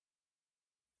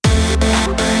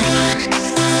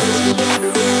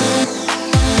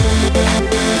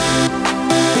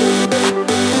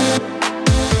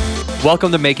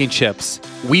Welcome to Making Chips.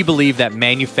 We believe that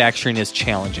manufacturing is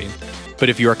challenging, but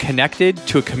if you are connected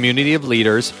to a community of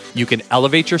leaders, you can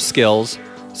elevate your skills,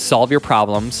 solve your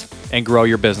problems, and grow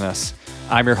your business.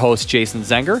 I'm your host, Jason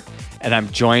Senger, and I'm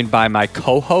joined by my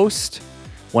co-host,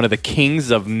 one of the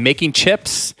kings of making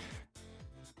chips,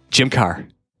 Jim Carr.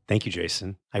 Thank you,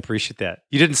 Jason. I appreciate that.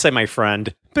 You didn't say my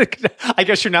friend. I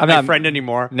guess you're not my friend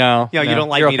anymore. No. You don't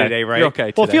like me today, right? You're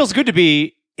okay Well, today. it feels good to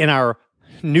be in our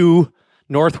new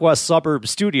northwest suburb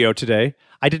studio today.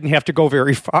 I didn't have to go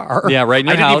very far. Yeah, right in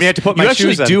your house. I didn't even have to put my shoes on.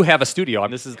 You actually do have a studio. I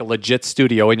mean, this is a legit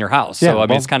studio in your house. Yeah, So, I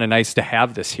mean, it's kind of nice to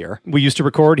have this here. We used to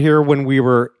record here when we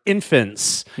were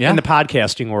infants in the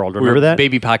podcasting world. Remember that?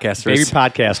 Baby podcasters. Baby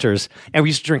podcasters. And we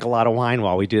used to drink a lot of wine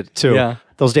while we did it, too. Yeah.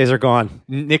 Those days are gone.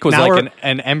 Nick was Now like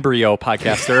an embryo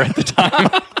podcaster at the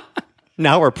time.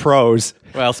 Now we're pros.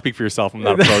 Well, speak for yourself. I'm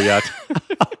not a pro yet.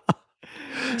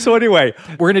 So anyway,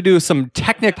 we're going to do some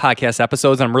Technic podcast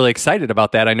episodes, and I'm really excited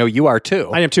about that. I know you are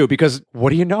too. I am too, because what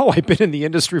do you know? I've been in the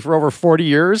industry for over 40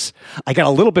 years. I got a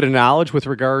little bit of knowledge with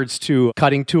regards to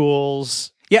cutting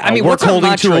tools. Yeah, I mean, what's our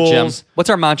mantra, Jim? What's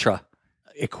our mantra?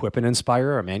 Equip and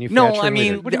inspire a manufacturer. No, I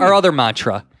mean, our other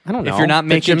mantra. I don't know. If you're not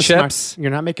making chips,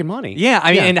 you're not making money. Yeah,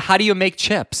 I mean, and how do you make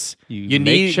chips? You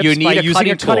need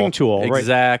a cutting tool. Right?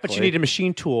 Exactly. But you need a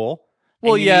machine tool.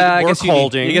 Well, yeah, I guess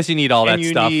you need all that you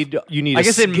stuff. You need I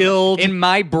guess skilled... in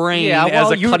my brain,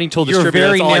 as a cutting tool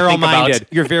distributor, you're very that's all I think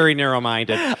about. You're very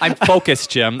narrow-minded. I'm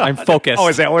focused, Jim. I'm focused. Oh,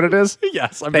 is that what it is?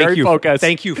 Yes, I'm very focused.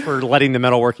 Thank you for letting the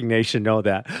metalworking nation know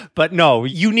that. But no,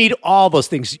 you need all those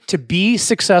things. To be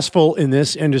successful in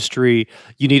this industry,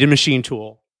 you need a machine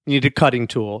tool. You need a cutting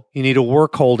tool. You need a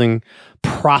work-holding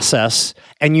process.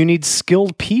 And you need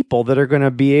skilled people that are going to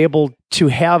be able to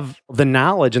have the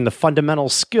knowledge and the fundamental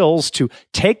skills to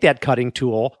take that cutting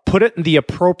tool, put it in the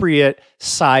appropriate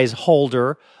size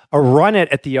holder, or run it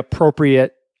at the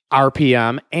appropriate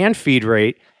RPM and feed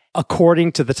rate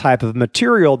according to the type of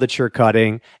material that you're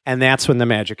cutting, and that's when the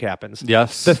magic happens.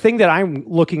 Yes. The thing that I'm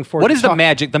looking for... What is the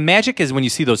magic? The magic is when you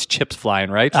see those chips flying,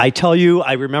 right? I tell you,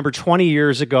 I remember 20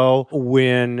 years ago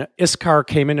when Iskar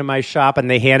came into my shop and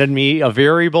they handed me a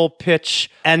variable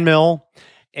pitch end mill,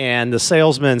 and the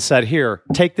salesman said, here,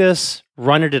 take this,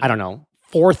 run it at,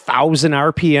 4,000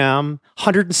 RPM,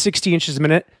 160 inches a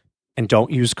minute, and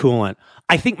don't use coolant.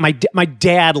 I think my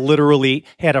dad literally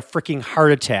had a freaking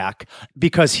heart attack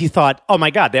because he thought, oh my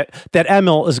God, that end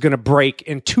mill is going to break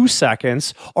in 2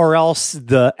 seconds, or else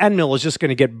the end mill is just going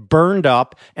to get burned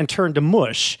up and turned to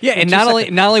mush. Yeah, and not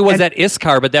only was that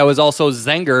Iskar, but that was also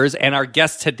Zenger's and our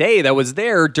guest today that was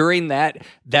there during that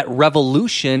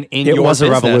revolution in your business.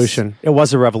 It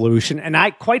was a revolution. And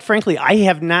quite frankly, I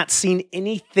have not seen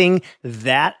anything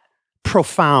that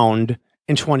profound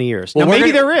in 20 years. Well, now,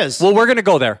 maybe there is. Well, we're going to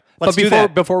go there. Let's do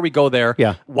that. Before we go there,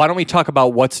 why don't we talk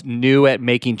about what's new at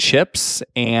making chips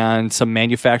and some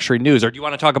manufacturing news? Or do you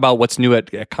want to talk about what's new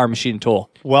at Car Machine Tool?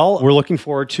 Well, we're looking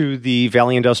forward to the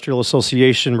Valley Industrial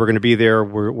Association. We're going to be there.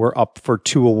 We're up for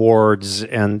 2 awards,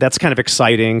 and that's kind of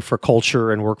exciting for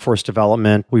culture and workforce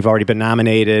development. We've already been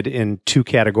nominated in 2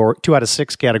 out of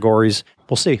 6 categories.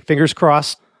 We'll see. Fingers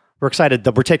crossed. We're excited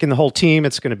that we're taking the whole team.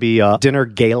 It's going to be a dinner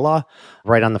gala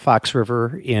right on the Fox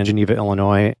River in Geneva,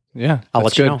 Illinois. Yeah, I'll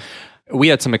let you know. We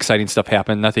had some exciting stuff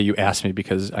happen. Not that you asked me,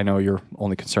 because I know you're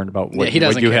only concerned about what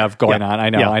you have going on. I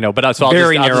know. But so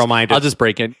very narrow-minded. I'll just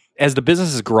break it. As the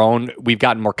business has grown, we've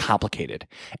gotten more complicated.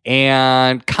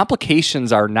 And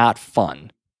complications are not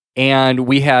fun. And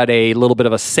we had a little bit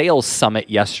of a sales summit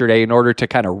yesterday in order to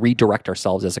kind of redirect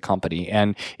ourselves as a company.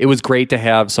 And it was great to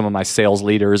have some of my sales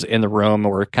leaders in the room.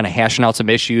 We're kind of hashing out some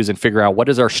issues and figure out what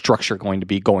is our structure going to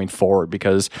be going forward,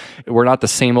 because we're not the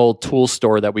same old tool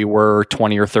store that we were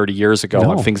 20 or 30 years ago.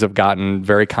 No. And things have gotten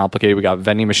very complicated. We got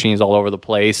vending machines all over the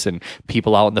place and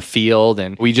people out in the field.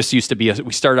 And we just used to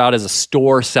we started out as a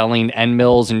store selling end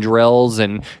mills and drills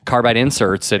and carbide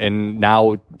inserts. And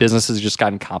now business has just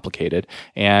gotten complicated.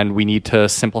 And we need to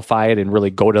simplify it and really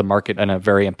go to market in a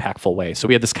very impactful way. So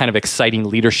we had this kind of exciting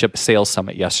leadership sales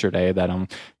summit yesterday that I'm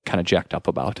kind of jacked up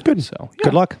about. Good. So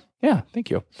good luck. Yeah, thank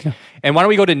you. Yeah. And why don't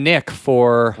we go to Nick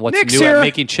for what's Nick's new here. at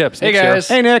making chips? Hey, Nick's guys.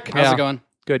 Here. Hey, Nick. How's it going?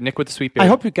 Good. Nick with the sweet beard. I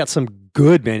hope you've got some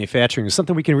good manufacturing,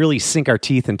 something we can really sink our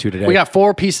teeth into today. We got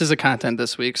 4 pieces of content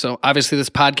this week. So obviously this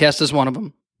podcast is one of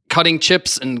them. Cutting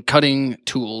Chips and Cutting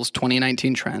Tools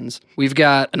 2019 Trends. We've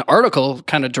got an article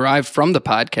kind of derived from the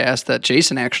podcast that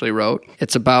Jason actually wrote.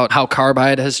 It's about how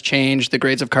carbide has changed, the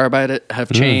grades of carbide have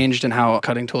changed, and how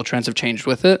cutting tool trends have changed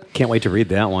with it. Can't wait to read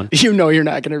that one. You know you're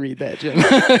not going to read that, Jim.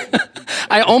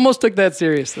 I almost took that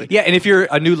seriously. Yeah, and if you're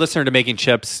a new listener to Making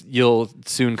Chips, you'll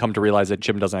soon come to realize that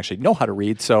Jim doesn't actually know how to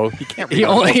read, so he can't read.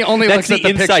 He only That's looks at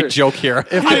the the inside pictures. joke here.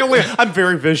 I'm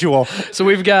very visual. So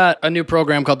we've got a new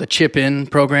program called the Chip In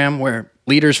program where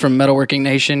leaders from Metalworking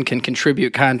Nation can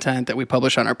contribute content that we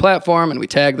publish on our platform and we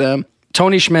tag them.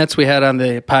 Tony Schmitz, we had on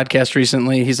the podcast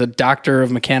recently. He's a doctor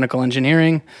of mechanical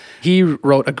engineering. He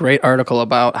wrote a great article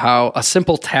about how a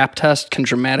simple tap test can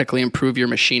dramatically improve your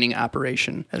machining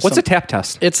operation. What's a tap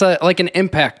test? It's like an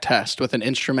impact test with an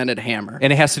instrumented hammer.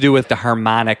 And it has to do with the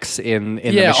harmonics in the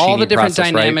machining all the different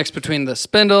process, dynamics right? between the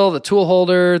spindle, the tool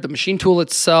holder, the machine tool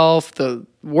itself, the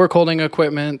work holding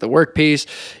equipment, the workpiece.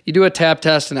 You do a tap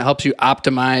test and it helps you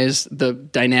optimize the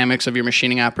dynamics of your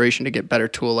machining operation to get better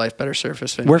tool life, better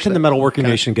surface finish. Where can the Metalworking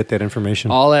Nation get that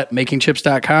information? All at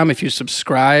makingchips.com. If you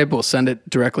subscribe, we'll send it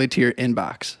directly to your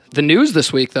inbox. The news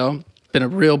this week, though, been a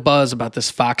real buzz about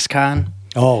this Foxconn.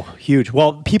 Oh, huge.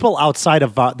 Well, people outside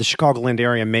of the Chicagoland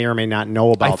area may or may not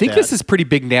know about that. I think this is pretty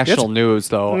big national news,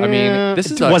 though. I mean,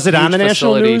 this is Was it on the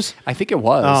national facility. news? I think it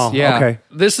was. Oh, yeah. okay.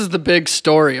 This is the big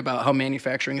story about how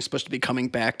manufacturing is supposed to be coming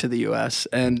back to the U.S.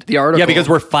 And the article... Yeah, because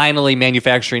we're finally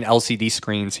manufacturing LCD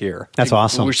screens here. That's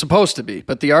awesome. We're supposed to be.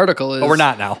 But the article is... But we're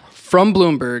not now. From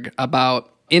Bloomberg about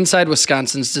inside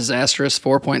Wisconsin's disastrous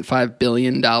 $4.5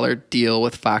 billion deal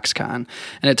with Foxconn.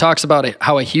 And it talks about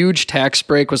how a huge tax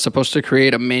break was supposed to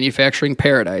create a manufacturing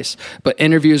paradise, but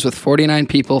interviews with 49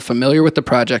 people familiar with the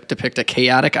project depict a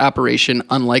chaotic operation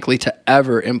unlikely to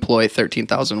ever employ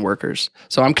 13,000 workers.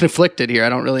 So I'm conflicted here. I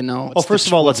don't really know. Well, first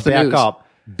of all, let's back up.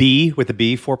 B with a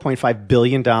B, $4.5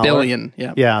 billion. Billion,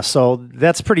 yeah. Yeah, so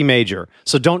that's pretty major.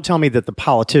 So don't tell me that the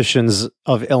politicians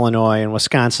of Illinois and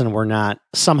Wisconsin were not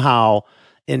somehow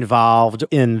involved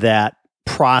in that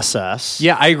process.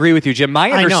 Yeah, I agree with you, Jim.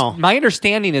 I know. My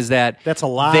understanding is that That's a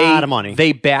lot of money.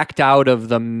 They backed out of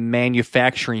the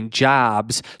manufacturing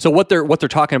jobs. So what they're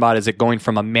talking about is it going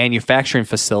from a manufacturing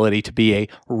facility to be a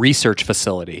research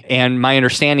facility. And my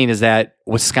understanding is that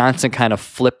Wisconsin kind of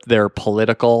flipped their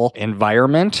political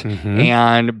environment,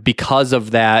 and because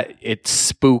of that, it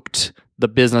spooked the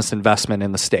business investment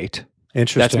in the state.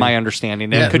 Interesting. That's my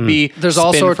understanding. And it could be There's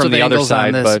all spin sorts from of the other angles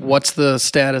side, on this. but What's the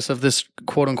status of this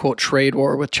quote-unquote trade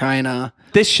war with China?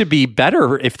 this should be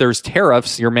better if there's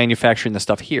tariffs. You're manufacturing the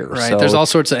stuff here. Right. So, There's all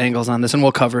sorts of angles on this, and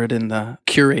we'll cover it in the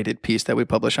curated piece that we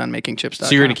publish on makingchips.com.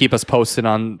 so you're going to keep us posted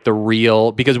on the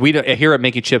real, because we here at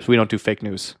Making Chips, we don't do fake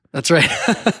news. That's right.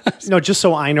 No, just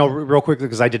so I know real quickly,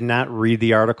 because I did not read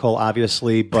the article,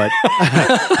 obviously, but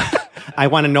I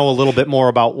want to know a little bit more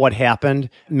about what happened.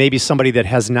 Maybe somebody that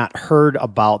has not heard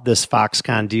about this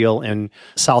Foxconn deal in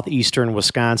southeastern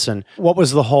Wisconsin. What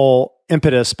was the whole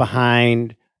impetus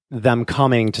behind them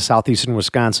coming to southeastern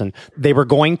Wisconsin? They were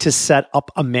going to set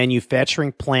up a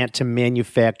manufacturing plant to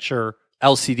manufacture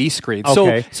LCD screens.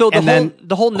 Okay. So And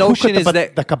the whole who notion put is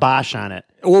that the kibosh on it.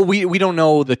 well, we don't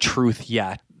know the truth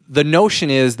yet. The notion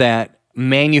is that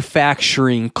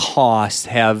manufacturing costs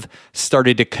have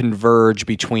started to converge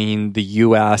between the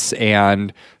U.S.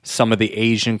 and some of the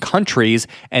Asian countries,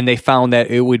 and they found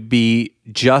that it would be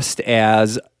just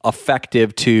as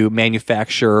effective to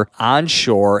manufacture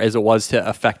onshore as it was to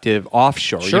effective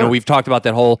offshore. Sure. You know, we've talked about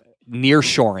that whole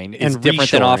nearshoring is And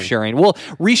different than reshoring. offshoring. Well,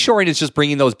 reshoring is just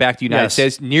bringing those back to the United Yes.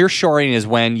 States. Nearshoring is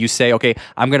when you say, okay,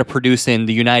 I'm going to produce in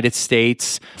the United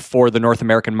States for the North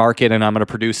American market, and I'm going to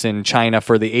produce in China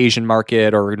for the Asian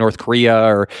market, or North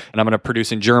Korea, and I'm going to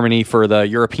produce in Germany for the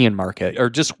European market, or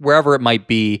just wherever it might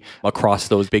be across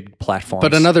those big platforms.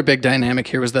 But another big dynamic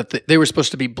here was that they were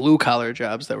supposed to be blue collar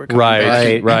jobs that were coming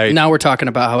back. Right. Now we're talking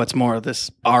about how it's more of this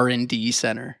R&D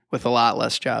center with a lot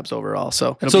less jobs overall.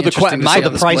 So it'll be interesting to see how The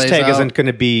this price plays tag out. isn't going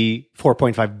to be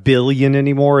 $4.5 billion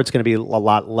anymore. It's going to be a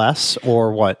lot less,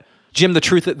 or what? Jim,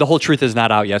 the whole truth is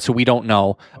not out yet, so we don't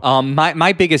know.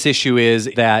 My biggest issue is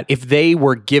that if they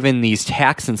were given these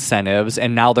tax incentives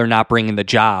and now they're not bringing the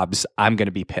jobs, I'm going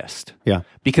to be pissed. Yeah.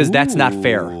 Because that's not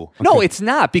fair. Ooh. No, Okay. it's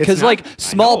not. Because It's not? like I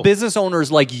small know. business owners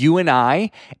like you and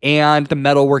I and the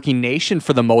metalworking nation,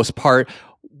 for the most part,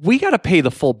 we got to pay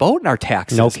the full boat in our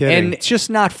taxes. No kidding. And it's just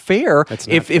not fair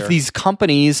if fair. these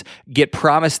companies get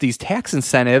promised these tax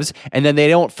incentives and then they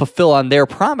don't fulfill on their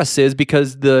promises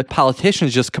because the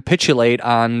politicians just capitulate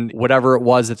on whatever it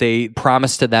was that they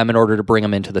promised to them in order to bring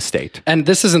them into the state. And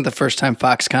this isn't the first time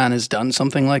Foxconn has done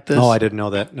something like this. Oh, I didn't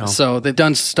know that. No. So they've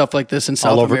done stuff like this in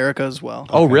South America as well.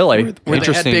 Oh, really? Where they had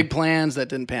Interesting. big plans that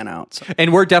didn't pan out. So.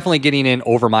 And we're definitely getting in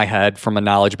over my head from a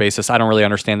knowledge basis. I don't really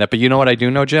understand that. But you know what I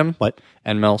do know, Jim? What?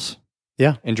 End mills.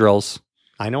 Yeah. And drills.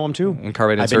 I know them too. And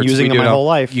carbide I've inserts. been using We them do my know. whole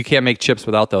life. You can't make chips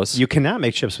without those. You cannot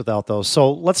make chips without those.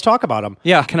 So let's talk about them.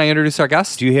 Yeah. Can I introduce our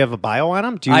guest? Do you have a bio on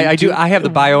him? I do. I have the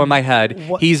bio in my head.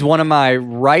 What? He's one of my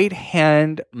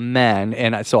right-hand men,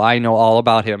 and so I know all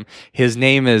about him. His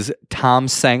name is Tom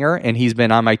Senger, and he's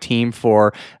been on my team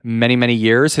for many, many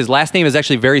years. His last name is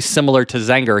actually very similar to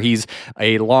Senger. He's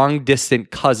a long-distant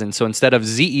cousin. So instead of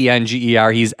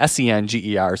Zenger, he's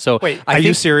Senger. So Wait, are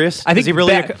you serious? I think Is he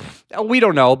really we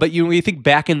don't know, but we think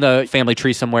back in the family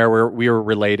tree somewhere where we were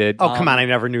related. Oh, come on. I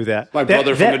never knew that. My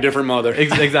brother from a different mother.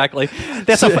 Exactly.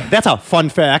 That's a fun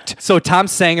fact. So Tom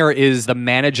Sanger is the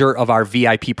manager of our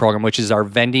VIP program, which is our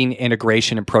vending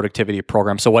integration and productivity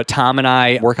program. So what Tom and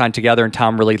I work on together, and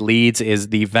Tom really leads, is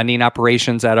the vending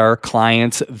operations at our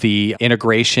clients, the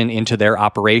integration into their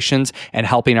operations, and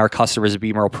helping our customers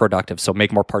be more productive. So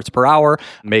make more parts per hour,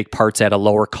 make parts at a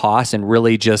lower cost, and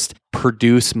really just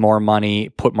produce more money,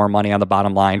 put more money on the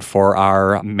bottom line for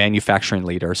our manufacturing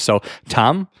leaders. So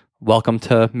Tom, welcome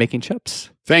to Making Chips.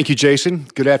 Thank you, Jason.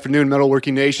 Good afternoon,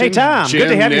 Metalworking Nation. Hey, Tom. Jim, Good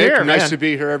to have you Nick, here, Nice man. to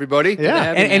be here, everybody.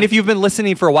 Yeah. And if you've been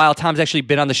listening for a while, Tom's actually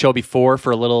been on the show before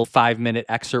for a little 5-minute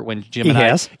excerpt when Jim and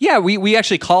has? Yeah, we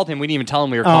actually called him. We didn't even tell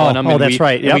him we were calling him. Oh, and that's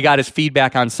right. And Yep. we got his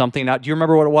feedback on something. Now, do you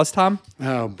remember what it was, Tom?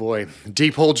 Oh, boy.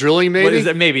 Deep hole drilling, maybe? What is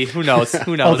it? Maybe. Who knows?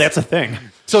 Who knows? Oh, that's a thing.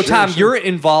 So, Tom, you're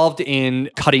involved in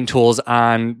cutting tools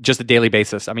on just a daily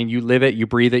basis. I mean, you live it, you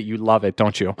breathe it, you love it,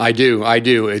 don't you? I do.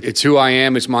 It's who I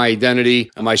am. It's my identity.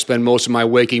 I spend most of my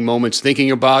waking moments thinking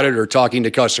about it or talking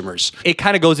to customers. It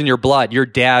kind of goes in your blood. Your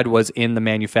dad was in the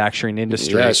manufacturing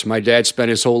industry. Yes, my dad spent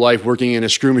his whole life working in a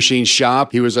screw machine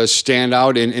shop. He was a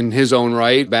standout in his own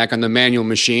right back on the manual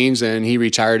machines, and he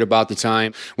retired about the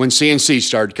time when CNC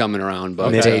started coming around.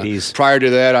 But Mid-'80s. prior to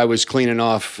that, I was cleaning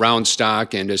off round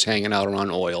stock and just hanging out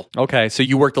around oil. Okay, so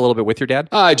you worked a little bit with your dad?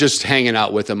 Just hanging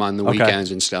out with him on the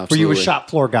weekends and stuff. Were you a Absolutely. shop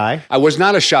floor guy? I was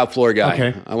not a shop floor guy.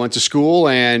 Okay. I went to school,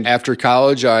 and after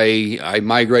college, I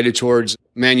migrated towards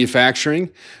manufacturing,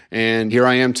 and here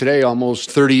I am today,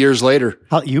 almost 30 years later.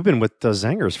 You've been with the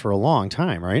Zengers for a long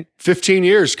time, right? 15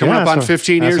 years, coming Yeah, up on so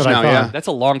 15 that's years what I now, thought. yeah. That's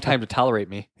a long time to tolerate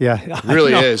me. Yeah.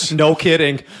 Really No, is. No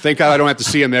kidding. Thank God I don't have to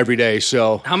see him every day,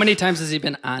 so How many times has he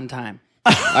been on time?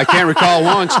 I can't recall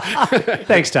once.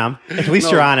 Thanks, Tom. At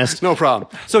least you're honest. No problem.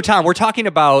 So, Tom, we're talking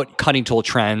about cutting tool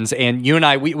trends, and you and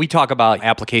I, we talk about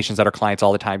applications at our clients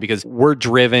all the time because we're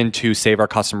driven to save our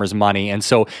customers money. And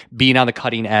so being on the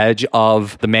cutting edge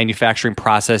of the manufacturing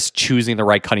process, choosing the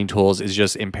right cutting tools is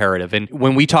just imperative. And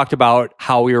when we talked about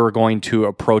how we were going to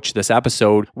approach this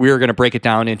episode, we were going to break it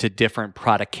down into different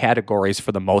product categories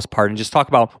for the most part and just talk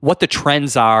about what the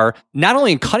trends are, not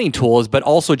only in cutting tools, but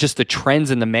also just the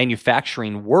trends in the manufacturing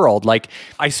world. Like,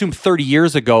 I assume 30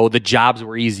 years ago, the jobs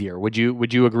were easier. Would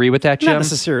you agree with that, Jim? Not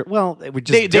necessarily. Well, it was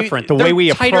just different. The way they're we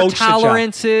tighter approach the job.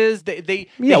 tolerances. They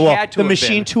Yeah, well, had to the have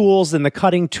machine been. tools and the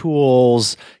cutting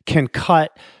tools can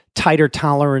cut tighter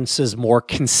tolerances more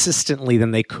consistently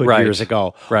than they could Right. years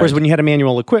ago. Right. Whereas when you had a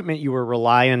manual equipment, you were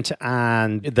reliant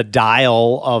on the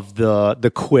dial of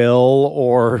the quill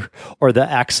or the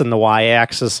X and the Y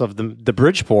axis of the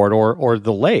Bridgeport or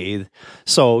the lathe.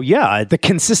 So yeah, the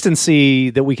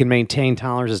consistency that we can maintain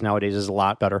tolerances nowadays is a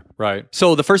lot better. Right.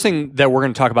 So the first thing that we're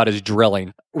going to talk about is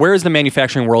drilling. Where is the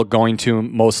manufacturing world going to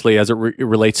mostly as it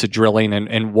relates to drilling,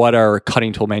 and what are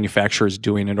cutting tool manufacturers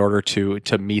doing in order to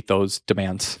meet those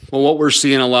demands? Well, what we're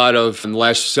seeing a lot of in the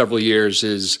last several years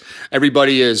is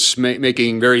everybody is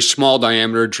making very small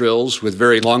diameter drills with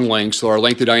very long lengths. So our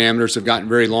length of diameters have gotten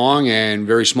very long and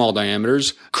very small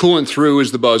diameters. Coolant through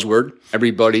is the buzzword.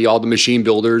 Everybody, all the machine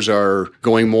builders are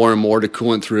going more and more to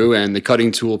coolant through, and the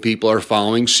cutting tool people are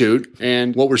following suit.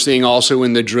 And what we're seeing also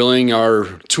in the drilling are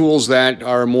tools that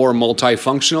are more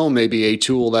multifunctional, maybe a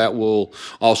tool that will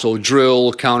also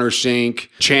drill, countersink,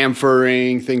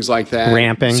 chamfering, things like that.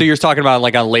 Ramping. So you're talking about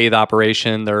like a lathe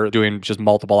operation. They're doing just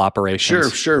multiple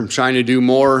operations. Sure. I'm trying to do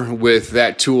more with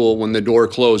that tool when the door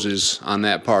closes on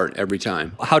that part every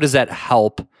time. How does that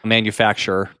help a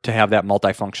manufacturer to have that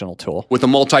multifunctional tool? With a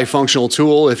multifunctional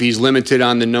tool, if he's limited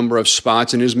on the number of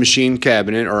spots in his machine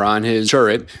cabinet or on his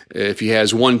turret, if he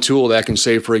has one tool that can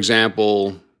say, for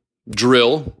example,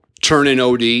 drill, turn in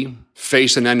OD,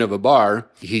 face and end of a bar,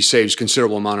 he saves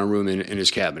considerable amount of room in his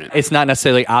cabinet. It's not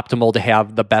necessarily optimal to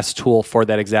have the best tool for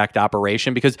that exact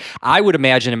operation, because I would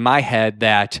imagine in my head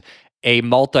that a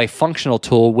multifunctional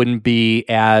tool wouldn't be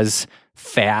as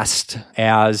fast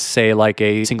as, say, like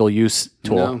a single-use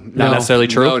tool. Not necessarily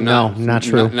true? No, not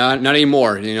true. Not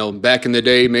anymore. Back in the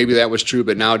day, maybe that was true,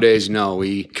 but nowadays, no.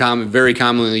 We very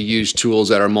commonly use tools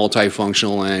that are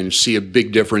multifunctional and see a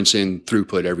big difference in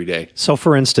throughput every day. So,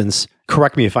 for instance,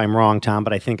 correct me if I'm wrong, Tom,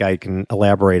 but I think I can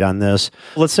elaborate on this.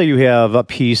 Let's say you have a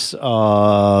piece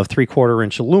of 3/4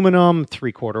 inch aluminum,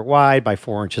 3/4 wide by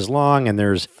 4 inches long, and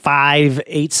there's 5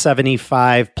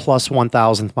 875 plus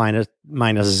 1,000th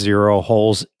minus 0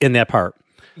 holes in that part.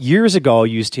 Years ago,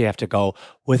 you used to have to go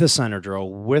with a center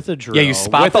drill, with a drill. Yeah, you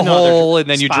spot the hole and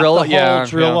then you drill it.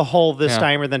 Drill a hole this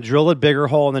time, or then drill a bigger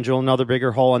hole, and then drill another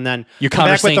bigger hole, and then you come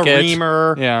back with a it.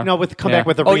 reamer. Yeah. Come back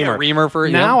with a reamer. Reamer for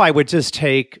now. I would just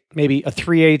take maybe a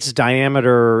 3/8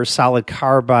 diameter solid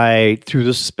carbide through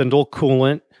the spindle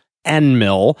coolant end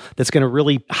mill that's going to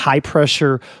really high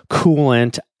pressure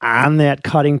coolant on that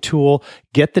cutting tool,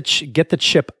 get the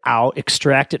chip out,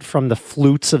 extract it from the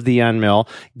flutes of the end mill,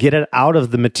 get it out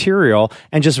of the material,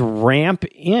 and just ramp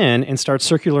in and start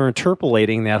circular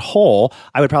interpolating that hole.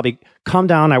 I would probably come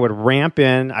down, I would ramp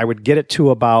in, I would get it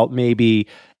to about maybe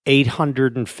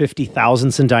 850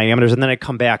 thousandths in diameters, and then I'd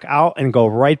come back out and go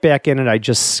right back in, and I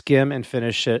just skim and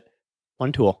finish it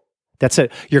one tool. That's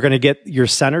it. You're going to get your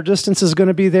center distance is going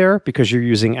to be there because you're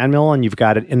using end mill and you've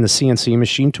got it in the CNC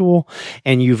machine tool,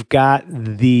 and you've got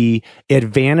the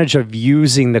advantage of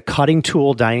using the cutting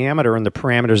tool diameter and the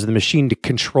parameters of the machine to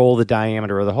control the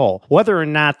diameter of the hole. Whether or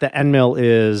not the end mill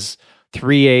is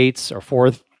 3/8 or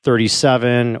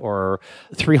 4/37 or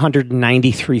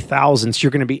 393 thousandths, you're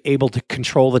going to be able to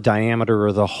control the diameter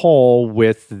of the hole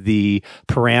with the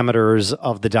parameters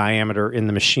of the diameter in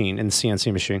the machine, in the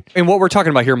CNC machine. And what we're talking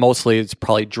about here mostly is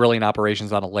probably drilling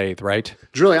operations on a lathe, right?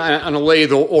 Drilling on a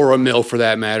lathe or a mill for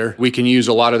that matter. We can use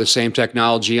a lot of the same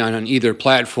technology on either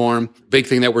platform. Big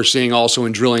thing that we're seeing also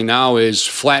in drilling now is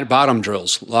flat bottom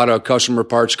drills. A lot of customer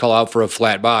parts call out for a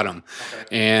flat bottom.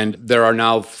 And there are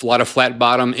now a lot of flat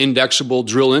bottom indexable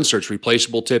drill inserts,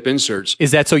 replaceable tip inserts.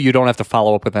 Is that so you don't have to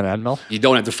follow up with an end mill? You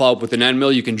don't have to follow up with an end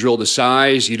mill. You can drill to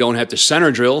size. You don't have to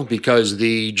center drill because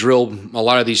the drill, a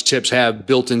lot of these tips have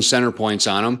built-in center points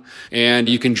on them. And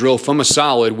you can drill from a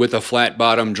solid with a flat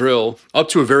bottom drill up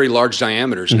to a very large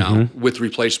diameters now with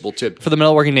replaceable tip. For the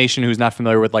metalworking nation who's not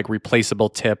familiar with like replaceable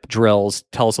tip drills,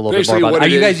 tell us a little Basically bit more about it. Are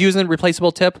you guys is, using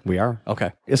replaceable tip? We are.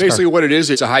 Okay. Basically what it is,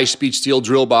 it's a high-speed steel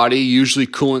drill body, usually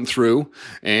coolant through.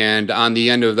 And on the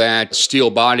end of that steel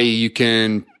body, you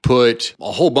can put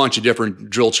a whole bunch of different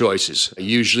drill choices.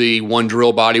 Usually one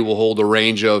drill body will hold a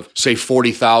range of, say,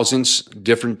 40 thousandths,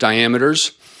 different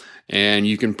diameters. And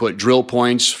you can put drill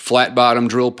points, flat bottom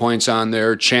drill points on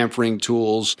there, chamfering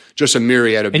tools, just a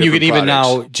myriad of different products. And you could even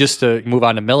products. now, just to move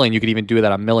on to milling, you could even do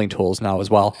that on milling tools now as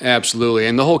well. Absolutely.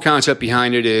 And the whole concept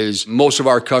behind it is most of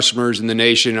our customers in the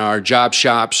nation are job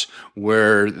shops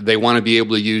where they want to be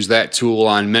able to use that tool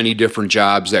on many different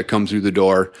jobs that come through the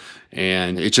door.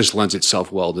 And it just lends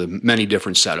itself well to many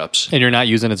different setups. And you're not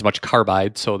using as much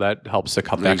carbide, so that helps to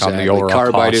cut back on the overall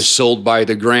Carbide cost. is sold by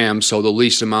the gram, so the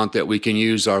least amount that we can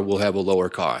use will have a lower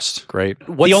cost. Great.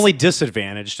 The only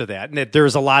disadvantage to that, and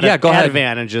there's a lot of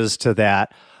advantages to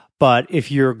that, but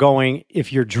if you're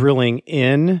drilling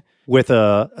in with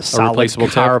a solid replaceable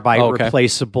carbide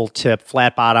replaceable tip,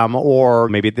 flat bottom, or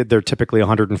maybe they're typically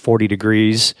 140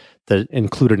 degrees, the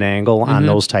included angle on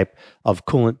those type of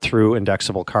coolant through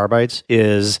indexable carbides,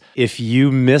 is if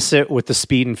you miss it with the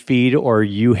speed and feed, or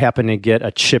you happen to get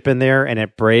a chip in there and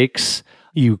it breaks,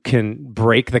 you can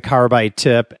break the carbide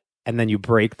tip and then you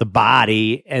break the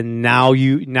body, and now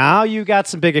you got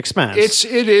some big expense.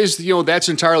 It is, that's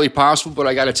entirely possible, but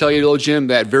I got to tell you though, Jim,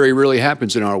 that very rarely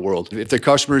happens in our world. If the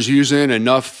customer's using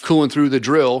enough coolant through the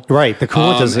drill, right, the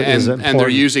coolant is important. And they're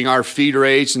using our feed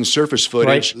rates and surface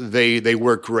footage, they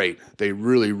work great. They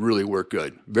really, really work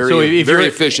good. Very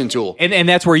efficient tool. And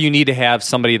that's where you need to have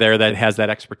somebody there that has that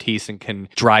expertise and can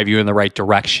drive you in the right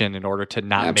direction in order to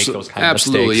not make those kind of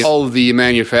mistakes. All of the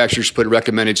manufacturers put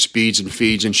recommended speeds and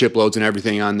feeds and chip loads and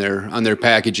everything on their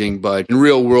packaging, but in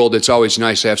real world, it's always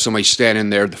nice to have somebody standing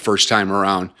there the first time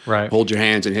around. Right. Hold your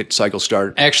hands and hit cycle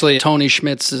start. Actually, Tony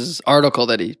Schmitz's article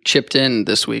that he chipped in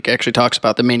this week actually talks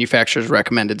about the manufacturer's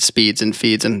recommended speeds and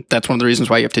feeds, and that's one of the reasons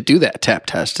why you have to do that tap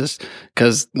test, is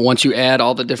because once you add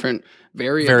all the different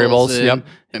variables. And yep.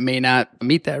 It may not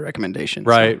meet that recommendation.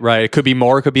 Right. It could be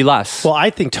more, it could be less. Well, I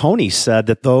think Tony said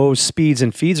that those speeds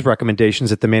and feeds recommendations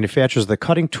that the manufacturers of the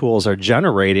cutting tools are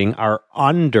generating are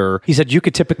under. He said you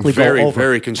could typically go over.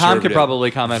 Very conservative. Tom could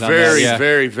probably comment on that. Very, Yeah.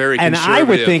 very conservative. And I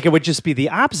would think it would just be the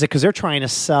opposite because they're trying to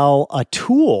sell a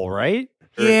tool, right?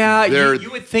 Yeah, They're- you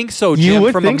would think so, Jim. You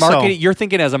would From think a so. marketing, you're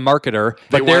thinking as a marketer,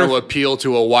 They but want to appeal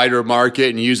to a wider market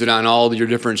and use it on all your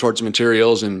different sorts of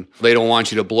materials, and they don't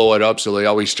want you to blow it up, so they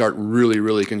always start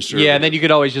really conservative. yeah, and then you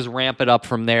could always just ramp it up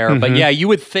from there. But yeah, you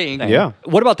would think. Yeah.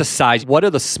 What about the size? What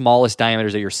are the smallest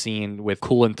diameters that you're seeing with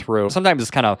cooling through? Sometimes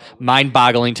it's kind of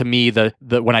mind-boggling to me the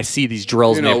when I see these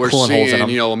drills and they have we're cooling holes in seeing, them.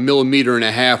 1.5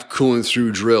 millimeters cooling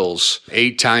through drills,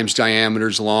 8 times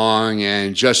diameters long,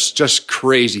 and just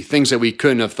crazy things that we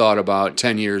couldn't have thought about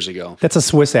 10 years ago. That's a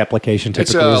Swiss application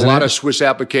It's typically, a isn't lot it? of Swiss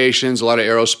applications, a lot of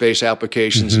aerospace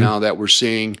applications now that we're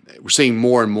seeing. We're seeing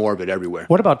more and more of it everywhere.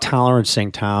 What about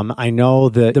tolerancing, Tom? I know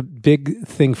that the big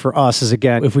thing for us is,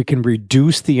 again, if we can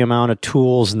reduce the amount of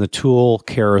tools in the tool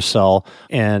carousel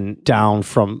and down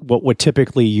from what would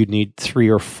typically you'd need 3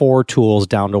 or 4 tools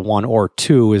down to 1 or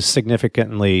 2 is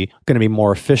significantly going to be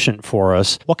more efficient for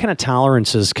us. What kind of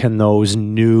tolerances can those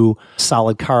new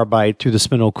solid carbide through the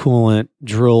spindle coolant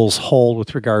drills hold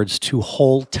with regards to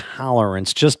hole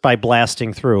tolerance just by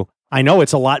blasting through? I know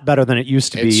it's a lot better than it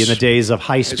used to be in the days of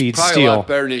high-speed It's probably steel. a lot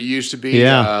better than it used to be.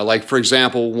 Yeah. Like, for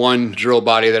example, one drill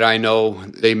body that I know,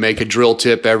 they make a drill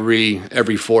tip every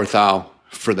 4th thou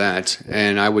for that.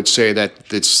 And I would say that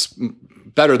it's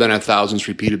better than 1,000's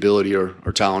repeatability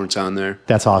or tolerance on there.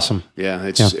 That's awesome. Yeah,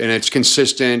 and it's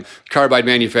consistent. Carbide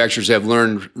manufacturers have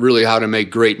learned really how to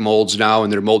make great molds now,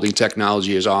 and their molding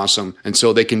technology is awesome. And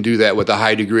so they can do that with a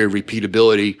high degree of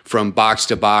repeatability from box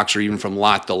to box or even from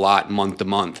lot to lot, month to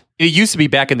month. It used to be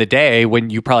back in the day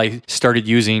when you probably started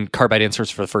using carbide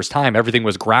inserts for the first time, everything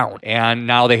was ground. And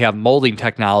now they have molding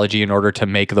technology in order to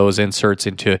make those inserts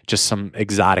into just some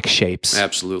exotic shapes.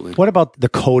 Absolutely. What about the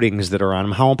coatings that are on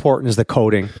them? How important is the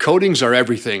coating? Coatings are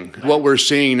everything. What we're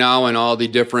seeing now in all the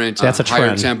different That's a higher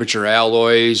trend. temperature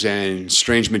alloys and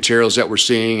strange materials that we're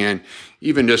seeing, and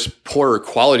even just poorer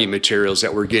quality materials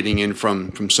that we're getting in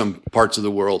from some parts of the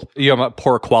world. You have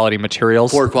poor quality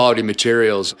materials. Poor quality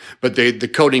materials, but the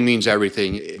coating means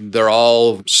everything. They're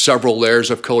all several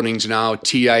layers of coatings now,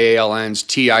 TIALNs,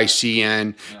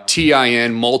 TICN,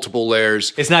 TIN, multiple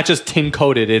layers. It's not just tin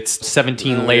coated, it's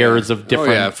 17 layers of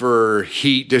different. Oh yeah, for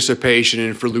heat dissipation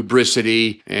and for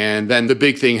lubricity. And then the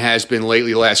big thing has been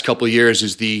lately, the last couple of years,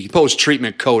 is the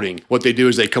post-treatment coating. What they do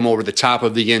is they come over the top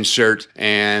of the insert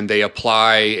and they apply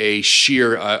a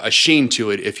sheen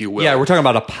to it, if you will. Yeah, we're talking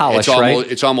about a polish, right?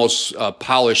 It's almost a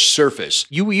polished surface.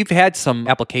 You've had some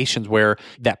applications where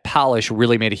that polish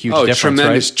really made a huge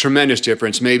difference, Tremendous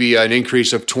difference. Maybe an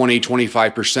increase of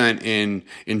 20-25%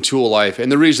 in tool life.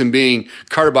 And the reason being,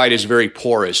 carbide is very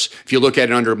porous. If you look at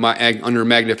it under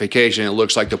magnification, it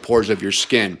looks like the pores of your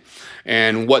skin.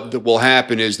 And what will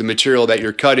happen is the material that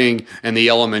you're cutting and the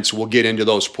elements will get into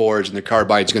those pores and the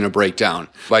carbide's going to break down.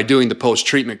 By doing the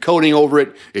post-treatment coating over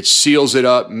it, it seals it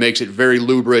up, makes it very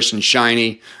lubrous and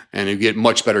shiny, and you get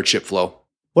much better chip flow.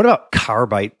 What about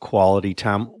carbide quality,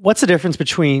 Tom? What's the difference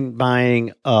between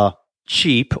buying a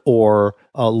cheap or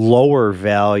a lower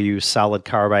value solid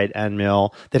carbide end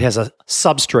mill that has a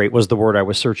substrate, was the word I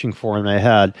was searching for in my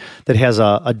head, that has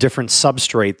a different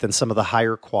substrate than some of the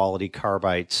higher quality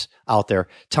carbides out there?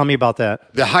 Tell me about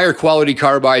that. The higher quality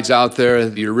carbides out there,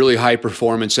 your really high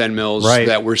performance end mills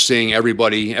that we're seeing,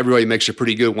 everybody makes a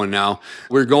pretty good one now.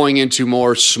 We're going into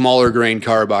more smaller grain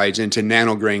carbides, into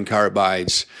nano grain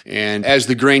carbides. And as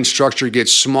the grain structure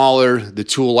gets smaller, the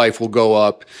tool life will go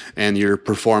up and your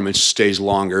performance stays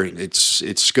longer.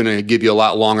 It's going to give you a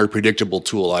lot longer predictable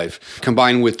tool life.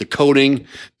 Combined with the coating,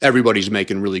 everybody's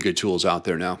making really good tools out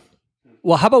there now.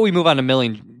 Well, how about we move on to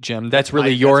milling, Jim? That's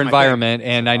really your environment,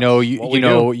 and I know you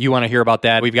want to hear about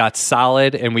that. We've got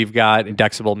solid and we've got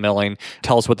indexable milling.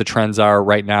 Tell us what the trends are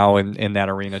right now in that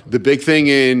arena. The big thing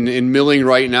in milling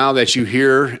right now that you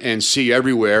hear and see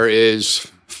everywhere is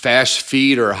fast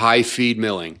feed or high feed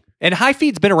milling. And high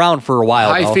feed's been around for a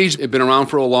while. High feed's been around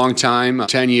for a long time,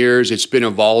 10 years. It's been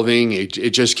evolving. It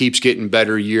just keeps getting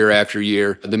better year after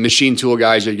year. The machine tool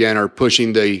guys, again, are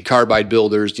pushing the carbide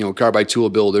builders, carbide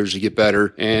tool builders to get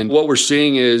better. And what we're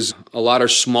seeing is a lot of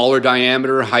smaller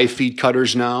diameter, high feed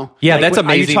cutters now. Yeah, that's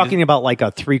amazing. Are you talking about like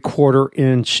a 3/4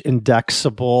 inch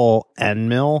indexable end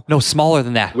mill? No, smaller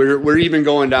than that. We're even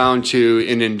going down to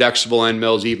in indexable end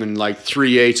mills, even like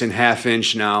 3/8 and 1/2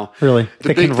 inch now. Really?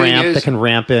 The big thing is that can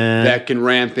ramp in. That can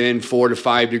ramp in 4 to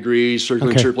 5 degrees,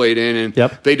 circling chip blade in. And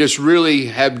Yep. they just really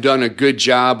have done a good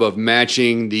job of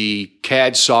matching the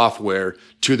CAD software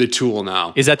to the tool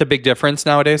now. Is that the big difference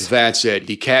nowadays? That's it.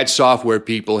 The CAD software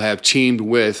people have teamed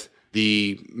with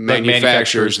the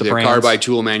manufacturers, the brands. carbide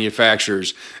tool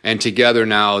manufacturers, and together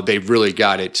now they've really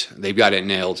got it. They've got it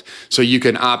nailed. So you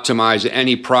can optimize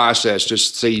any process.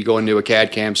 Just say you go into a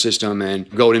CAD CAM system and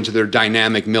go into their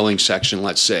dynamic milling section,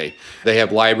 let's say. They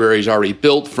have libraries already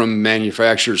built from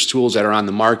manufacturers' tools that are on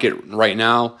the market right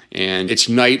now, and it's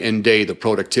night and day the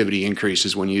productivity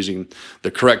increases when using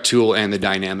the correct tool and the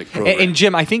dynamic program. And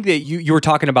Jim, I think that you were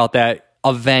talking about that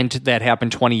event that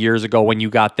happened 20 years ago when you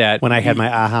got that. When I had my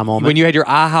aha moment. When you had your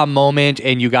aha moment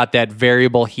and you got that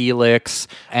variable helix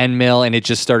end mill and it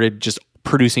just started just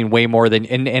producing way more than,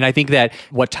 and I think that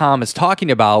what Tom is talking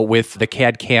about with the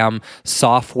CAD CAM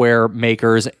software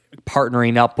makers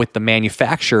partnering up with the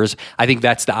manufacturers, I think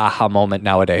that's the aha moment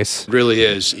nowadays. It really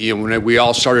is. When we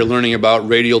all started learning about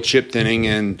radial chip thinning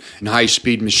and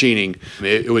high-speed machining,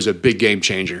 it was a big game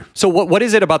changer. So what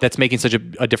is it about that's making such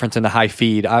a difference in the high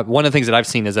feed? One of the things that I've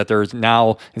seen is that there's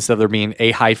now, instead of there being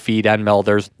a high feed end mill,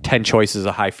 there's 10 choices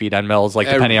of high feed end mills, like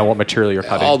depending on what material you're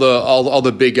cutting. All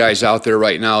the big guys out there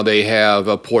right now, they have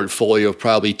a portfolio of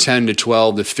probably 10 to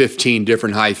 12 to 15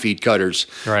 different high feed cutters,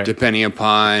 right, depending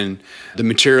upon the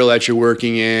material that you're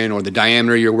working in or the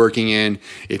diameter you're working in.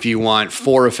 If you want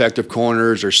 4 effective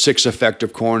corners or 6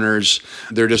 effective corners,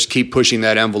 they're just keep pushing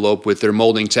that envelope with their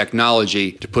molding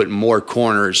technology to put more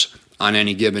corners on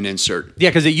any given insert. Yeah,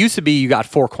 because it used to be you got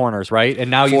 4 corners, right? And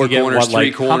now 4 you get corners, what,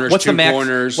 3 corners, what's 2 the max,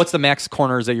 corners. What's the max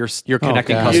corners that you're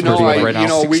connecting God. customers with right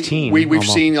now? 16 we've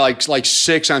almost. seen like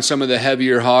 6 on some of the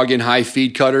heavier hog and high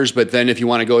feed cutters, but then if you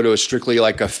want to go to a strictly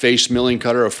like a face milling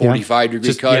cutter, a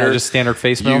 45-degree cutter, just standard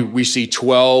face mill. We see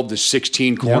 12 to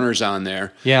 16 corners on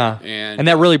there. Yeah, and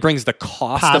that really brings the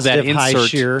cost of that Positive high insert.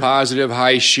 shear. Positive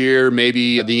high shear,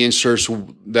 maybe the inserts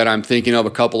that I'm thinking of,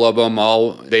 a couple of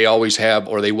them, they always have,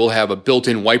 or they will have a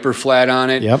built-in wiper flat on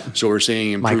it. Yep. So we're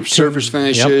seeing improved surface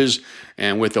finishes. Yep.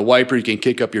 And with the wiper, you can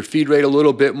kick up your feed rate a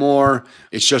little bit more.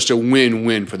 It's just a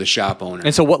win-win for the shop owner.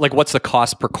 And so what's the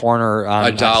cost per corner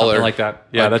on $1 something like that?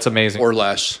 Yeah, that's amazing. Or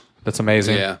less. That's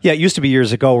amazing. Yeah. Yeah, it used to be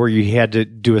years ago where you had to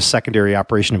do a secondary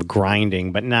operation of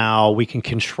grinding, but now we can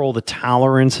control the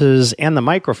tolerances and the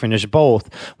microfinish both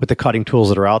with the cutting tools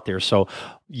that are out there. So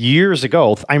years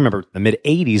ago, I remember the mid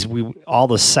 80s, all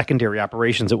the secondary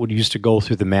operations that would used to go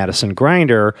through the Madison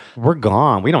grinder were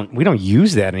gone. We don't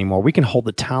use that anymore. We can hold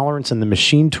the tolerance in the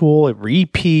machine tool. It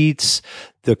repeats.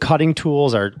 The cutting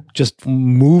tools are just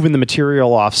moving the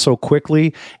material off so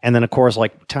quickly. And then, of course,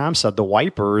 like Tom said, the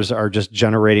wipers are just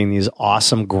generating these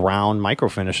awesome ground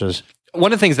microfinishes.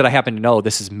 One of the things that I happen to know,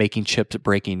 this is making chips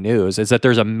breaking news, is that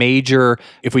there's a major,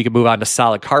 if we could move on to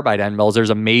solid carbide end mills, there's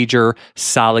a major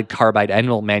solid carbide end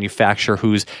mill manufacturer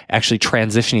who's actually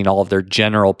transitioning all of their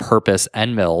general purpose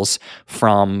end mills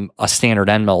from a standard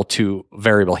end mill to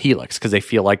variable helix because they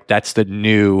feel like that's the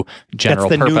new general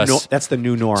purpose. That's the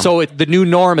new norm. So the new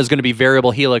norm is going to be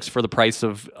variable helix for the price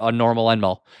of a normal end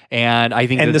mill. And I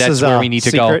think that's where we need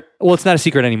to go. Well, it's not a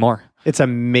secret anymore. It's a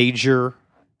major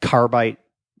carbide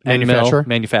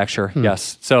manufacturer.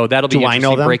 Yes. So that'll be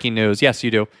interesting breaking news. Yes, you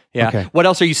do. Yeah. Okay. What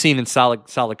else are you seeing in solid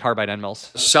carbide end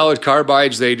mills? Solid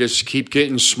carbides, they just keep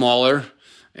getting smaller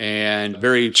and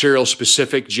very material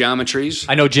specific geometries.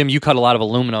 I know, Jim, you cut a lot of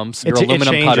aluminums. Your It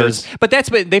aluminum changes. cutters. But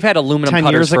they've had aluminum 10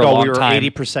 cutters years for a ago, long we were time.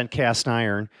 80% cast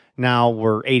iron. Now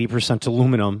we're 80%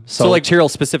 aluminum. So like material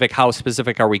specific, how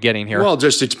specific are we getting here? Well,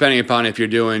 just depending upon if you're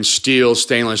doing steel,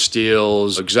 stainless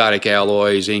steels, exotic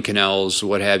alloys, Inconels,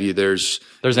 what have you, there's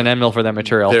an end mill for that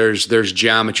material. There's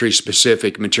geometry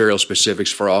specific, material specifics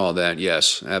for all of that.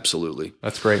 Yes, absolutely.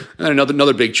 That's great. And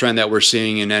another big trend that we're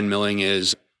seeing in end milling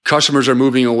is customers are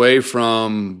moving away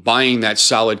from buying that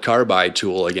solid carbide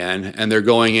tool again, and they're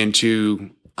going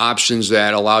into options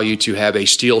that allow you to have a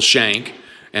steel shank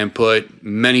and put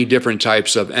many different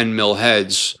types of end mill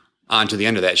heads onto the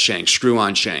end of that shank,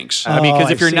 screw-on shanks. I mean, because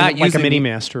if you're not like using a mini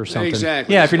master or something.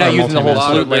 Exactly. Yeah, if you're not using the whole a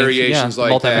lot flute of length, variations like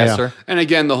that. multi-master. And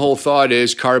again, the whole thought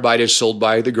is carbide is sold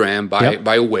by the gram,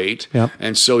 by weight. Yep.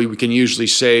 And so we can usually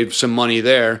save some money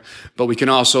there, but we can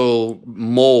also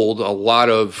mold a lot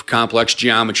of complex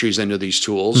geometries into these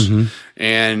tools. Mm-hmm.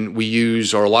 And we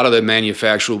use, or a lot of the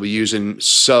manufacturers will be using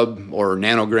sub or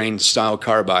nanograin style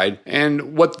carbide.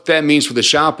 And what that means for the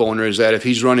shop owner is that if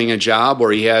he's running a job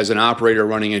or he has an operator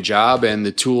running a job and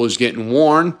the tool is getting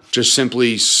worn, just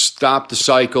simply stop the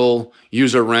cycle,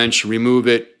 use a wrench, remove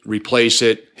it, replace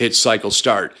it, hit cycle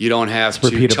start. You don't have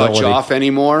to touch off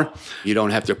anymore. You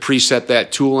don't have to preset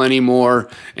that tool anymore.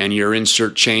 And your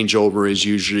insert changeover is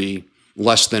usually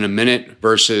less than a minute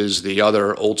versus the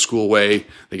other old school way.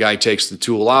 The guy takes the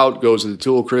tool out, goes to the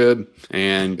tool crib,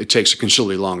 and it takes a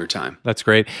considerably longer time. That's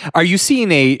great. Are you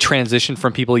seeing a transition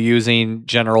from people using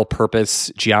general purpose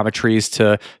geometries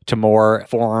to more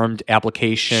formed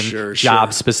application,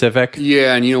 job specific?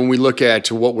 Yeah, and when we look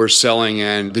at what we're selling,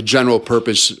 and the general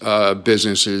purpose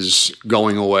business is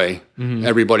going away. Mm-hmm.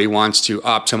 Everybody wants to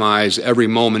optimize every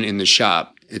moment in the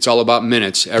shop. It's all about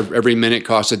minutes. Every minute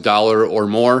costs $1 or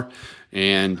more.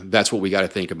 And that's what we got to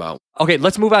think about. Okay,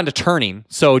 let's move on to turning.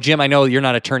 So, Jim, I know you're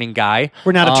not a turning guy.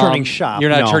 We're not a turning shop.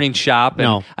 You're not a turning shop. And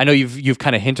no. I know you've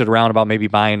kind of hinted around about maybe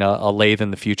buying a lathe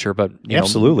in the future, but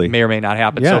absolutely may or may not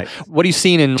happen. Yeah. So, what are you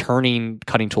seeing in turning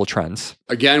cutting tool trends?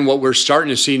 Again, what we're starting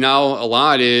to see now a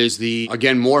lot is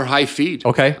more high feed.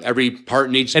 Okay, every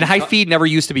part needs. And high feed never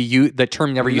used to be used. The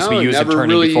term never used to be used in turning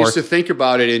really before. Used to think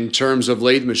about it in terms of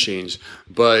lathe machines,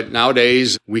 but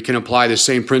nowadays we can apply the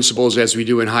same principles as we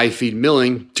do in high feed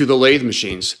milling to the lathe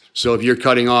machines. So if you're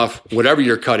cutting off whatever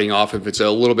you're cutting off, if it's a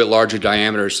little bit larger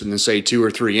diameter than say 2 or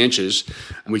 3 inches,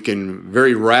 we can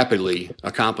very rapidly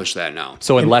accomplish that now.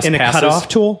 So in less in passes? a cutoff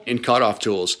tool? In cutoff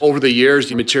tools. Over the years,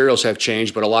 the materials have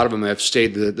changed, but a lot of them have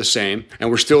stayed the same. And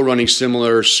we're still running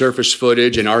similar surface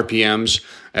footage and RPMs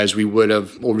as we would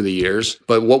have over the years.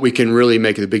 But what we can really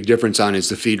make a big difference on is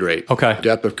the feed rate. Okay.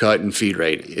 Depth of cut and feed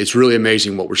rate. It's really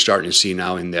amazing what we're starting to see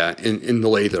now in the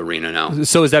lathe arena now.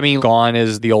 So does that mean gone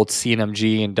is the old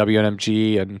CNMG and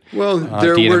WNMG and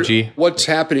DNMG? What's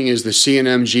happening is the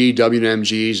CNMG,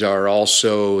 WNMGs are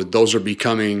also, those are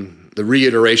becoming the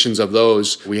reiterations of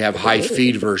those. We have high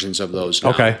feed versions of those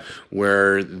now, okay,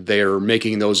 where they're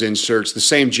making those inserts the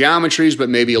same geometries, but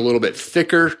maybe a little bit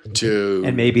thicker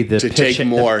and maybe the pitch, take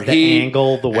more the heat,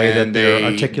 angle, the way that they're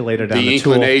articulated on the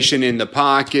tool, the inclination in the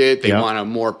pocket. They want a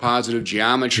more positive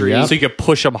geometry, so you can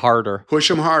push them harder.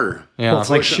 Yeah, well, it's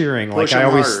like shearing. Like I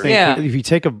always think, if you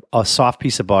take a soft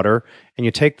piece of butter and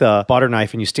you take the butter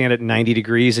knife and you stand at 90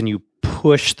 degrees and you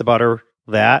push the butter,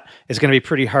 that it's going to be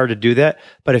pretty hard to do that.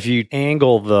 But if you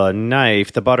angle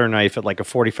the butter knife at like a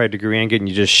 45 degree angle and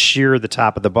you just shear the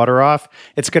top of the butter off,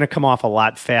 it's going to come off a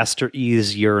lot faster,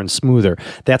 easier, and smoother.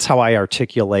 That's how I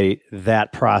articulate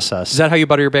that process. Is that how you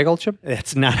butter your bagel, Chip?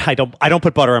 It's not. I don't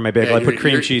put butter on my bagel. I put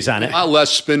cream cheese on it. A lot less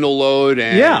spindle load.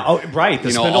 And,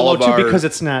 the spindle load too, because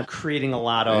it's not creating a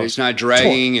lot of. It's not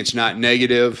dragging. It's not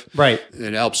negative. Right.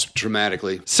 It helps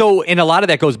dramatically. So, and a lot of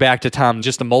that goes back to, Tom,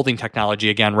 just the molding technology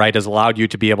again, right, has allowed you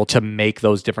to be able to make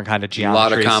those different kind of geometries. A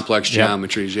lot of complex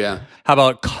geometries, yeah. How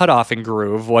about cutoff and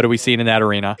groove? What are we seeing in that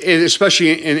arena? And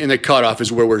especially in the cutoff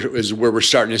is where we're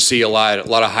starting to see a lot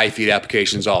of high feed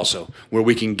applications also, where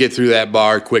we can get through that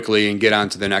bar quickly and get on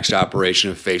to the next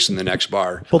operation of facing the next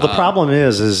bar. Well, the problem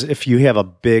is if you have a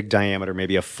big diameter,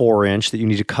 maybe a 4-inch that you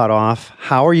need to cut off,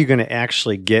 how are you going to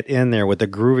actually get in there with the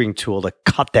grooving tool to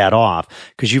cut that off?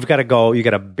 Because you got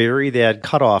to bury that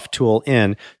cutoff tool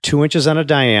in 2 inches on a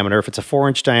diameter. If it's a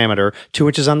 4-inch diameter, 2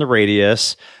 inches on the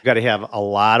radius. You got to have a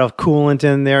lot of coolant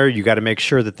in there. You got to make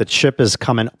sure that the chip is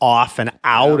coming off and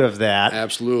out of that.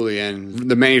 Absolutely. And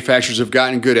the manufacturers have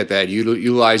gotten good at that,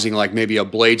 utilizing like maybe a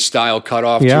blade style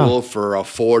cutoff tool for a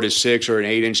 4 to 6 or an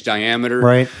 8-inch diameter.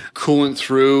 Right. Coolant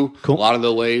through. A lot of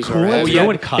the lathes are heavy. They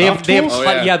have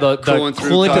the coolant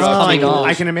is coming off.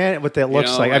 I can imagine what that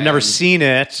looks like. I've never seen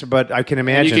it, but I can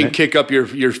imagine. You can kick up your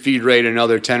feed rate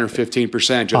another 10 or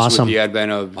 15% just with the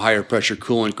advent of higher pressure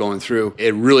coolant going through.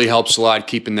 It really helps a lot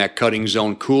keeping that cutting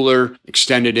zone cooler,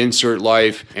 extended insert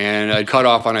life, and a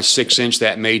cutoff on a 6-inch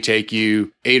that may take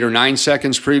you 8 or 9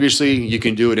 seconds previously, you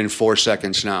can do it in 4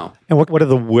 seconds now. And what are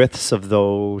the widths of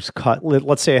those cut?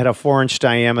 Let's say I had a 4-inch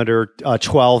diameter,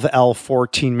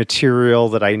 12L14 material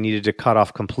that I needed to cut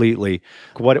off completely.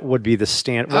 What would be the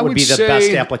What would be the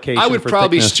best application? I would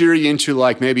probably steer you into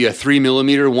like maybe a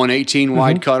 3mm 118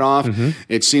 wide cutoff. Mm-hmm.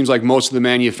 It seems like most of the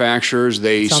manufacturers,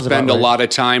 they spend a lot of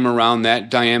time around that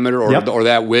diameter or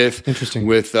that width. Interesting.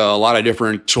 With a lot of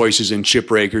different choices in chip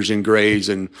breakers and grades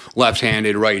and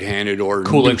left-handed, right-handed, or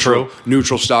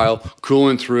neutral style,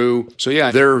 coolant through. So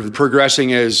yeah, they're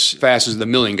progressing as fast as the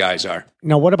milling guys are.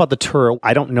 Now, what about the turret?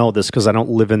 I don't know this because I don't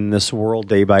live in this world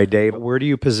day by day, but where do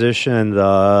you position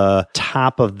the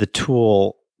top of the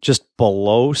tool? Just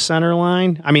below center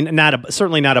line? I mean,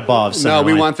 certainly not above center line.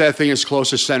 No, we want that thing as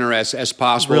close to center as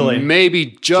possible. Really?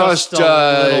 Maybe just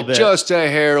a little bit. Just a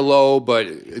hair low,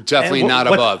 but definitely not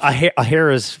above. A hair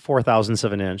is 0.004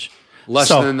 of an inch. Less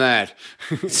than that.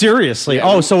 Seriously?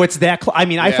 Yeah, so it's that close. I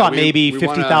mean, I thought maybe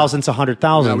 50 thousandths, 100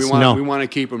 thousandths. We want to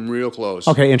keep them real close.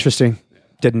 Okay, interesting.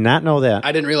 Did not know that.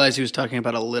 I didn't realize he was talking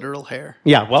about a literal hair.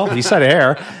 Yeah, well, he said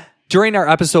hair. During our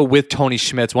episode with Tony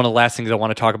Schmitz, one of the last things I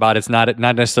want to talk about is not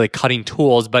necessarily cutting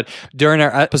tools, but during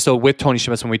our episode with Tony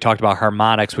Schmitz, when we talked about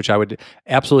harmonics, which I would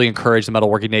absolutely encourage the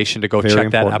Metalworking Nation to go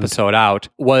check that episode out,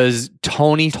 was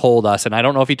Tony told us, and I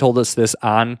don't know if he told us this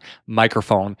on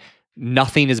microphone,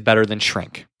 nothing is better than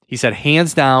shrink. He said,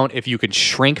 hands down, if you can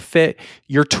shrink fit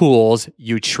your tools,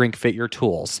 you'd shrink fit your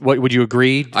tools. What, would you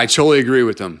agree? I totally agree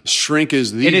with him. Shrink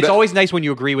is the And it's always nice when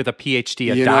you agree with a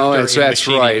PhD, a doctor in that's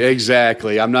machining. right.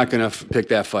 Exactly. I'm not going to pick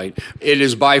that fight. It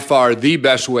is by far the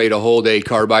best way to hold a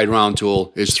carbide round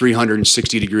tool is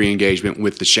 360-degree engagement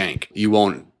with the shank. You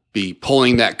won't be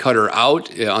pulling that cutter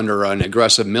out under an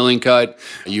aggressive milling cut.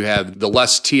 You have the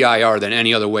less TIR than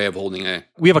any other way of holding it.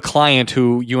 We have a client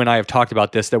who you and I have talked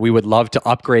about this, that we would love to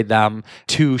upgrade them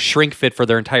to shrink fit for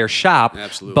their entire shop.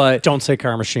 Absolutely. But Don't say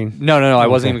car machine. no, I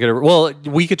wasn't even going to. Well,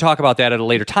 we could talk about that at a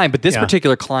later time. But this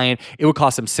particular client, it would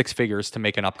cost them $6 figures to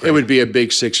make an upgrade. It would be a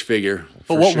big six-figure.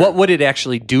 But what would it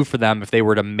actually do for them if they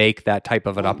were to make that type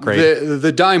of an upgrade?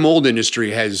 The die mold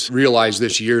industry has realized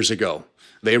this years ago.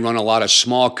 They run a lot of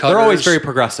small cutters. They're always very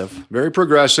progressive. Very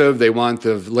progressive. They want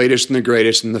the latest and the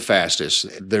greatest and the fastest.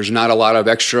 There's not a lot of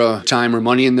extra time or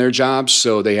money in their jobs,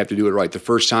 so they have to do it right the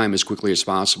first time as quickly as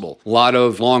possible. A lot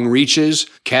of long reaches,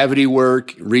 cavity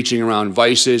work, reaching around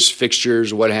vices,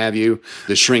 fixtures, what have you.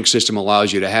 The shrink system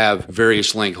allows you to have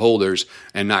various length holders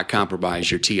and not compromise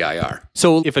your TIR.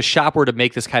 So if a shop were to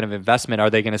make this kind of investment,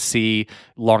 are they going to see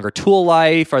longer tool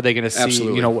life? Are they going to see,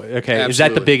 Absolutely. Is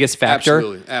that the biggest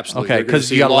factor? Absolutely. Okay,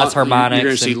 because you got less harmonics.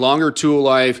 You're going to see longer tool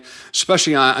life,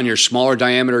 especially on your smaller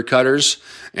diameter cutters,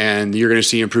 and you're going to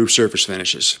see improved surface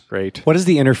finishes. Great. What is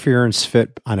the interference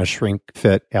fit on a shrink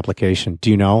fit application?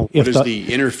 Do you know? What is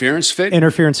the interference fit?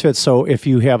 Interference fit. So if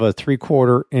you have a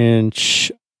 3/4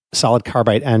 inch solid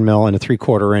carbide end mill and a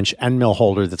 3/4 inch end mill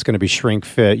holder that's going to be shrink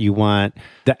fit, you want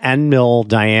the end mill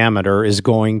diameter is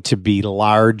going to be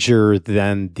larger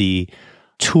than the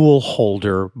tool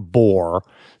holder bore.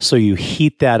 So you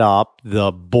heat that up,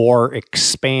 the bore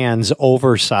expands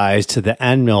oversized to the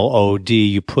end mill OD,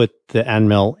 you put the end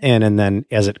mill in, and then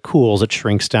as it cools, it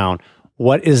shrinks down.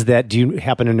 What is that? Do you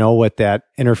happen to know what that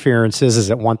interference is?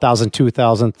 Is it 1,000,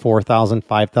 2,000, 4,000,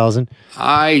 5,000?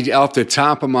 Off the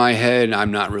top of my head, I'm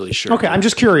not really sure. Okay, I'm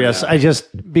just curious. Yeah.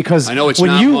 Because I know it's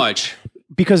not much.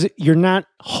 Because you're not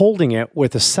holding it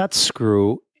with a set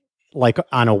screw like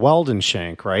on a Weldon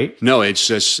shank, right? No, it's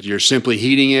just you're simply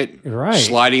heating it, right,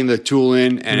 sliding the tool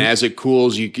in, and as it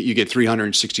cools, you get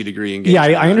 360-degree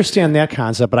engagement. Yeah, I understand that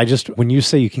concept, but when you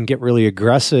say you can get really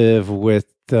aggressive with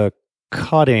the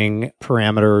cutting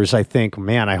parameters, I think,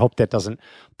 man, I hope that doesn't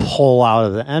pull out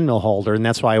of the end mill holder, and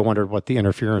that's why I wondered what the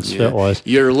interference fit was.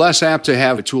 You're less apt to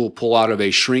have a tool pull out of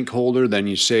a shrink holder than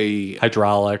you say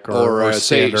hydraulic or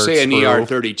say an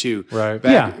ER32. Right.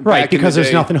 Right, because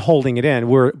there's nothing holding it in.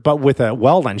 But with a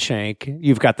Weldon shank,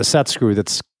 you've got the set screw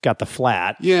that's got the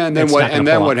flat. Yeah, and then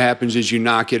what happens is you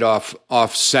knock it off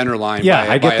center line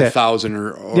by 1,000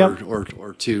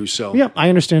 or two. So yeah, I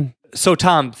understand. So,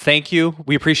 Tom, thank you.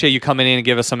 We appreciate you coming in and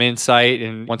give us some insight.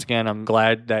 And once again, I'm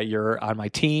glad that you're on my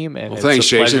team. And thanks,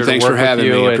 Jason. Thanks for having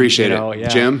me. I appreciate it. Yeah.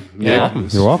 Jim? Yeah.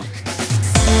 You're welcome.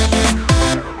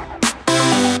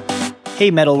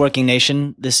 Hey, Metalworking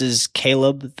Nation. This is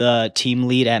Caleb, the team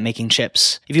lead at Making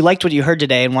Chips. If you liked what you heard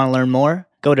today and want to learn more,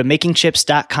 go to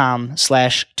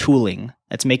makingchips.com/tooling.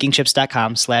 That's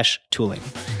makingchips.com/tooling.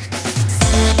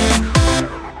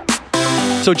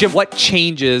 So, Jim, what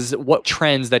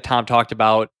trends that Tom talked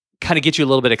about kind of get you a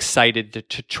little bit excited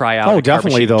to try out? Oh,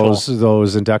 definitely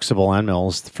those indexable end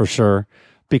mills for sure,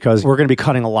 because we're going to be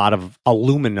cutting a lot of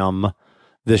aluminum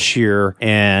this year,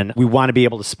 and we want to be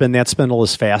able to spin that spindle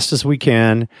as fast as we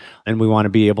can, and we want to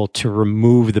be able to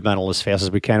remove the metal as fast as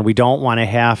we can. We don't want to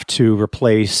have to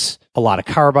replace a lot of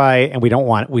carbide, and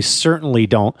we certainly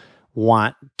don't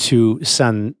want to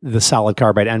send the solid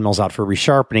carbide end mills out for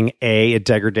resharpening. It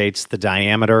degrades the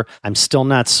diameter. I'm still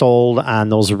not sold on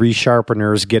those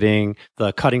resharpeners getting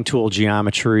the cutting tool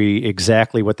geometry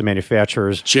exactly what the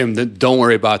manufacturers. Jim, don't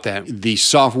worry about that. The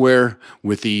software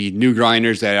with the new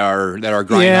grinders that our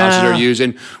grind houses are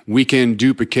using, we can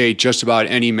duplicate just about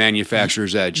any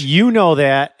manufacturer's edge. You know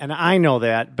that, and I know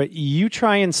that, but you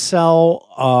try and sell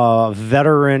a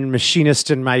veteran machinist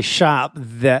in my shop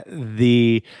that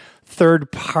the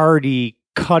third-party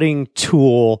cutting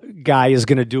tool guy is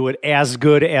going to do it as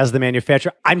good as the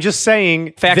manufacturer. I'm just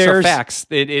saying, facts are facts.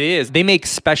 It is. They make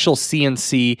special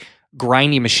CNC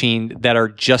grinding machine that are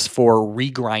just for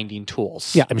regrinding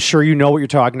tools. Yeah, I'm sure you know what you're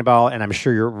talking about, and I'm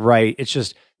sure you're right. It's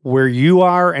just where you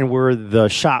are and where the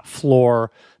shop floor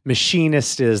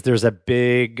machinist is, there's a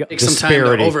big Takes disparity. some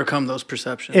time to overcome those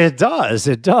perceptions. It does.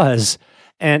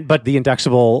 But the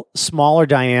indexable smaller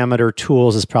diameter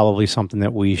tools is probably something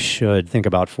that we should think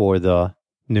about for the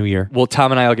new year. Well,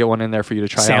 Tom and I will get one in there for you to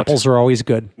try Samples out. are always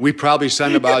good. We probably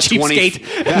send about 20.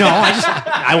 No,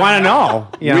 I want to know.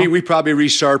 You know? We probably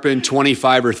resharpen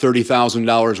 $25,000 or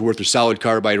 $30,000 worth of solid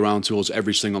carbide round tools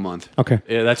every single month. Okay.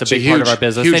 Yeah, that's a It's a big part of huge- our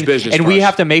business. huge and, business and for we us.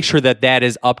 have to make sure that that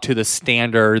is up to the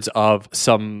standards of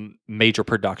some major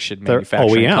production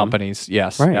manufacturing OEM. companies.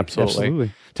 Yes, Right, absolutely.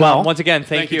 absolutely. Tom, Well, once again,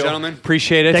 thank thank you, gentlemen.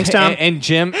 Appreciate it. Thanks, Tom. And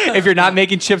Jim, if you're not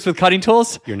making chips with cutting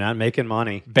tools, you're not making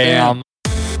money. bam.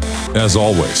 As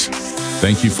always,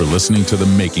 thank you for listening to the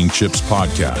Making Chips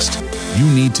podcast. You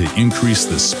need to increase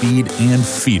the speed and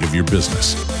feed of your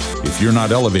business. If you're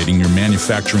not elevating your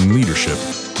manufacturing leadership,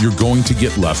 you're going to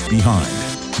get left behind.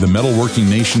 The Metalworking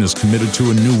Nation is committed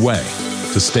to a new way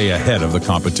to stay ahead of the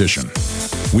competition.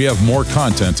 We have more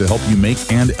content to help you make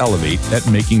and elevate at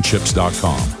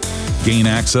makingchips.com. Gain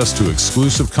access to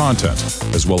exclusive content,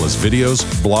 as well as videos,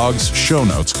 blogs, show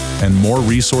notes, and more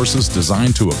resources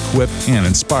designed to equip and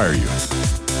inspire you.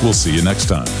 We'll see you next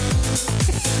time.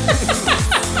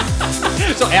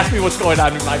 So ask me what's going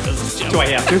on in my business, Jim. Do I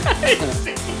have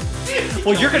to?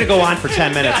 Well, you're going to go on for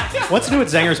 10 minutes. What's new with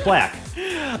Zenger's Black?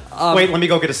 Wait, let me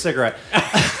go get a cigarette.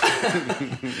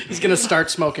 He's going to start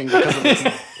smoking because of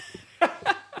this.